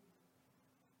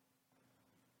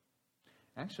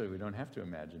 Actually, we don't have to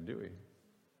imagine, do we?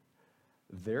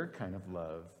 Their kind of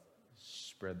love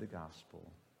spread the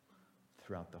gospel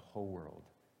throughout the whole world.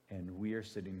 And we are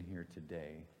sitting here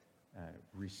today,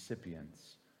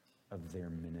 recipients of their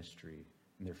ministry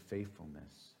and their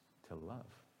faithfulness to love.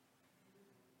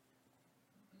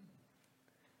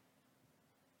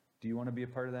 Do you want to be a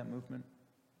part of that movement?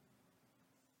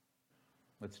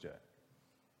 Let's do it.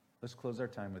 Let's close our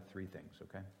time with 3 things,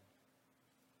 okay?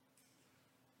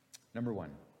 Number 1,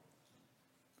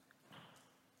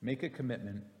 make a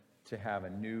commitment to have a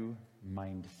new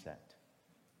mindset.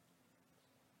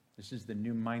 This is the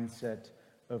new mindset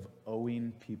of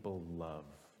owing people love.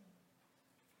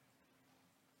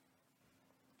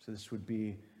 So this would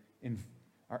be,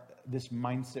 this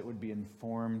mindset would be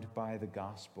informed by the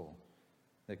gospel.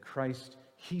 That Christ,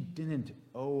 he didn't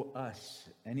owe us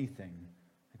anything.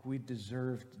 Like we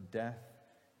deserved death,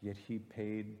 yet he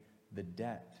paid the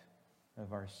debt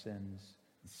of our sins,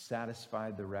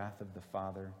 satisfied the wrath of the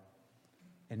Father.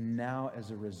 And now,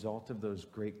 as a result of those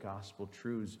great gospel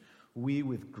truths, we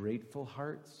with grateful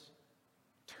hearts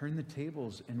turn the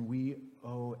tables and we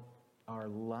owe our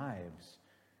lives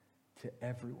to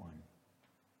everyone,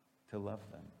 to love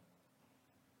them.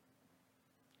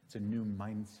 It's a new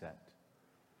mindset.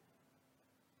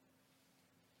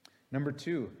 Number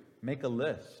 2, make a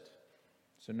list.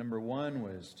 So number 1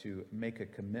 was to make a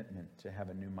commitment to have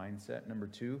a new mindset. Number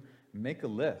 2, make a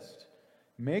list.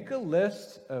 Make a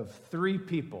list of 3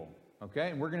 people, okay?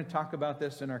 And we're going to talk about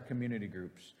this in our community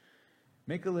groups.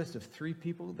 Make a list of 3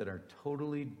 people that are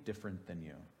totally different than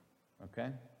you, okay?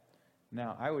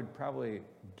 Now, I would probably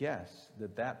guess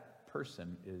that that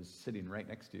person is sitting right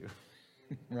next to you,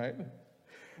 right?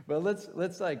 But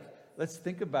let's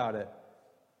think about it.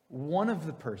 One of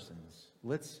the persons,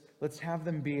 let's have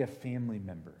them be a family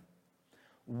member.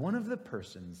 One of the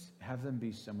persons, have them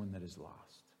be someone that is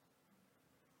lost.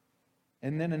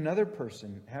 And then another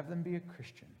person, have them be a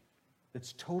Christian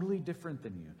that's totally different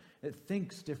than you, that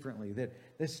thinks differently,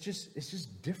 it's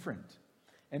just different.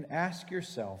 And ask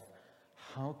yourself,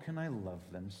 how can I love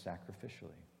them sacrificially?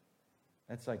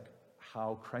 That's like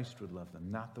how Christ would love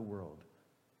them, not the world.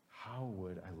 How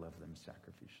would I love them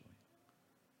sacrificially?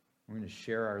 We're going to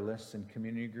share our lists in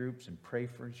community groups and pray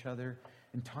for each other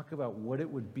and talk about what it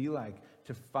would be like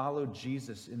to follow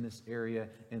Jesus in this area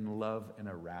in love in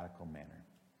a radical manner.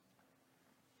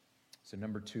 So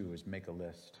number 2 is make a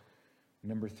list.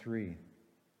 Number 3,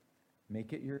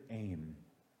 make it your aim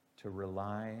to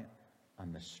rely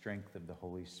on the strength of the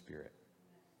Holy Spirit.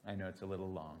 I know it's a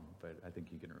little long, but I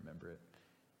think you can remember it.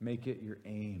 Make it your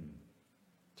aim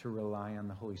to rely on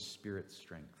the Holy Spirit's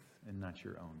strength and not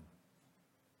your own.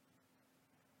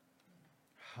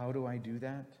 How do I do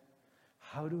that?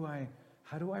 How do I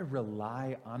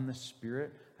rely on the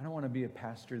Spirit? I don't want to be a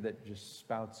pastor that just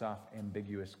spouts off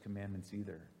ambiguous commandments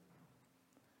either.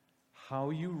 How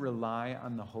you rely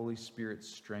on the Holy Spirit's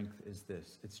strength is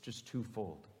this. It's just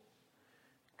twofold.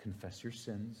 Confess your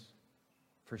sins.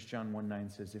 1 John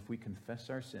 1:9 says, if we confess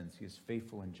our sins, he is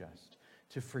faithful and just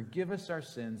to forgive us our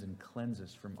sins and cleanse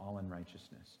us from all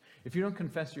unrighteousness. If you don't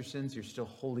confess your sins, you're still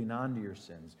holding on to your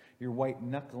sins. You're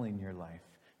white-knuckling your life.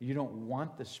 You don't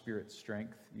want the Spirit's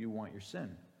strength. You want your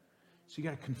sin. So you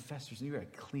got to confess your sin. You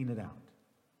got to clean it out.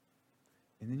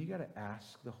 And then you got to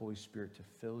ask the Holy Spirit to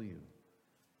fill you.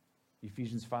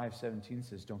 Ephesians 5:17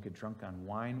 says, don't get drunk on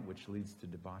wine, which leads to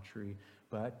debauchery,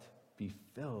 but be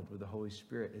filled with the Holy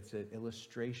Spirit. It's an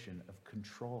illustration of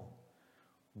control.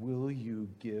 Will you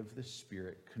give the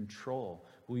Spirit control?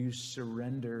 Will you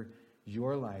surrender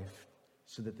your life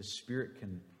so that the Spirit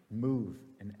can move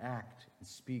and act and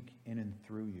speak in and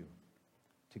through you,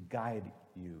 to guide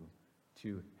you,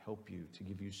 to help you, to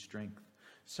give you strength?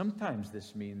 Sometimes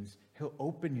this means he'll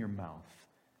open your mouth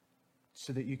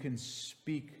so that you can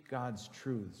speak God's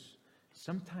truths.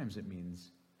 Sometimes it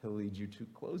means he'll lead you to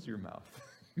close your mouth,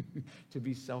 to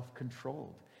be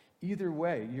self-controlled. Either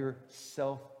way, you're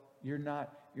you're not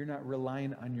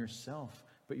relying on yourself,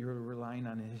 but you're relying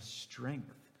on His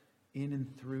strength in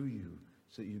and through you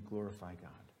so that you glorify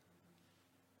God.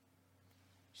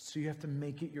 So you have to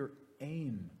make it your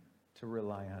aim to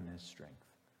rely on His strength.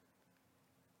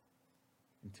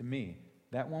 And to me,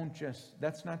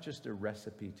 that's not just a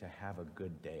recipe to have a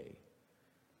good day.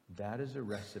 That is a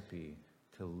recipe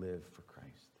to live for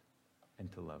Christ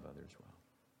and to love others well.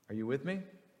 Are you with me?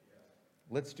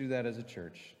 Let's do that as a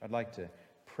church. I'd like to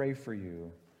pray for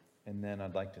you, and then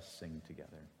I'd like to sing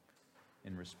together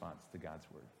in response to God's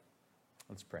word.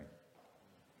 Let's pray.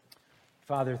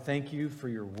 Father, thank you for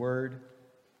your word.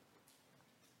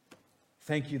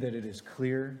 Thank you that it is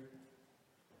clear.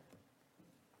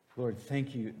 Lord,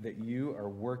 thank you that you are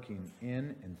working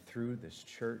in and through this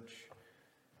church,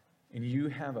 and you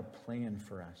have a plan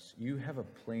for us. You have a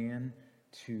plan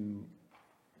to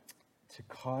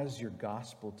cause your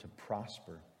gospel to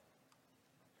prosper.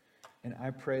 And I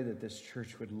pray that this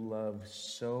church would love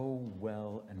so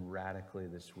well and radically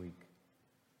this week,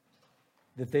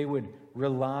 that they would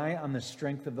rely on the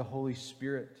strength of the Holy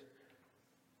Spirit.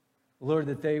 Lord,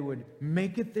 that they would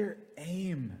make it their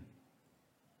aim,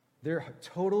 their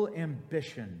total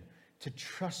ambition to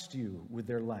trust you with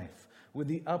their life, with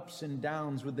the ups and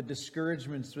downs, with the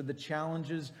discouragements, with the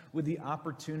challenges, with the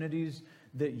opportunities,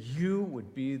 that you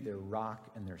would be their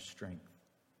rock and their strength.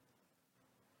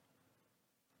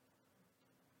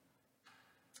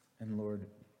 And Lord,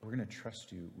 we're going to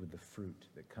trust you with the fruit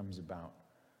that comes about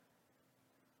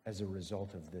as a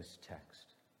result of this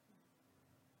text.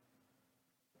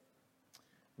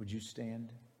 Would you stand?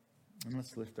 And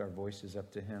let's lift our voices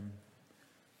up to Him.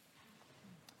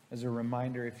 As a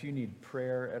reminder, if you need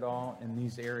prayer at all in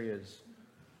these areas,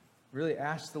 really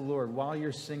ask the Lord while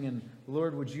you're singing,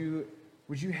 Lord, would you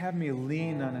have me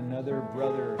lean on another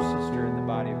brother or sister in the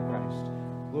body of Christ?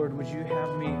 Lord, would you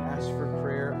have me ask for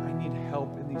prayer? I need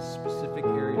help in these specific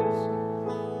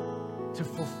areas to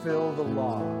fulfill the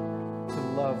law, to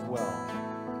love well.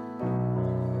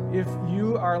 If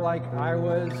you are like I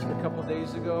was a couple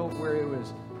days ago, where it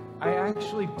was, I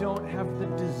actually don't have the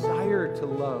desire to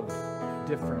love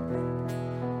different.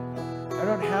 I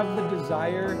don't have the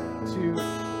desire to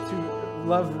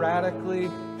love radically.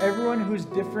 Everyone who's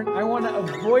different, I want to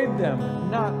avoid them,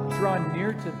 not draw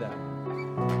near to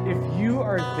them. If you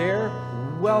are there,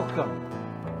 welcome.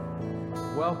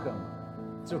 Welcome.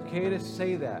 It's okay to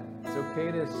say that.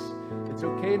 It's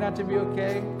okay not to be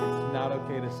okay. It's not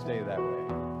okay to stay that way.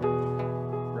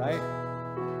 Right?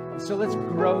 So let's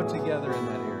grow together in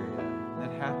that area. And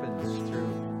that happens through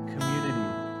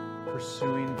community,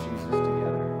 pursuing Jesus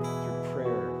together, through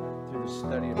prayer, through the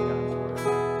study of God's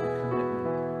word.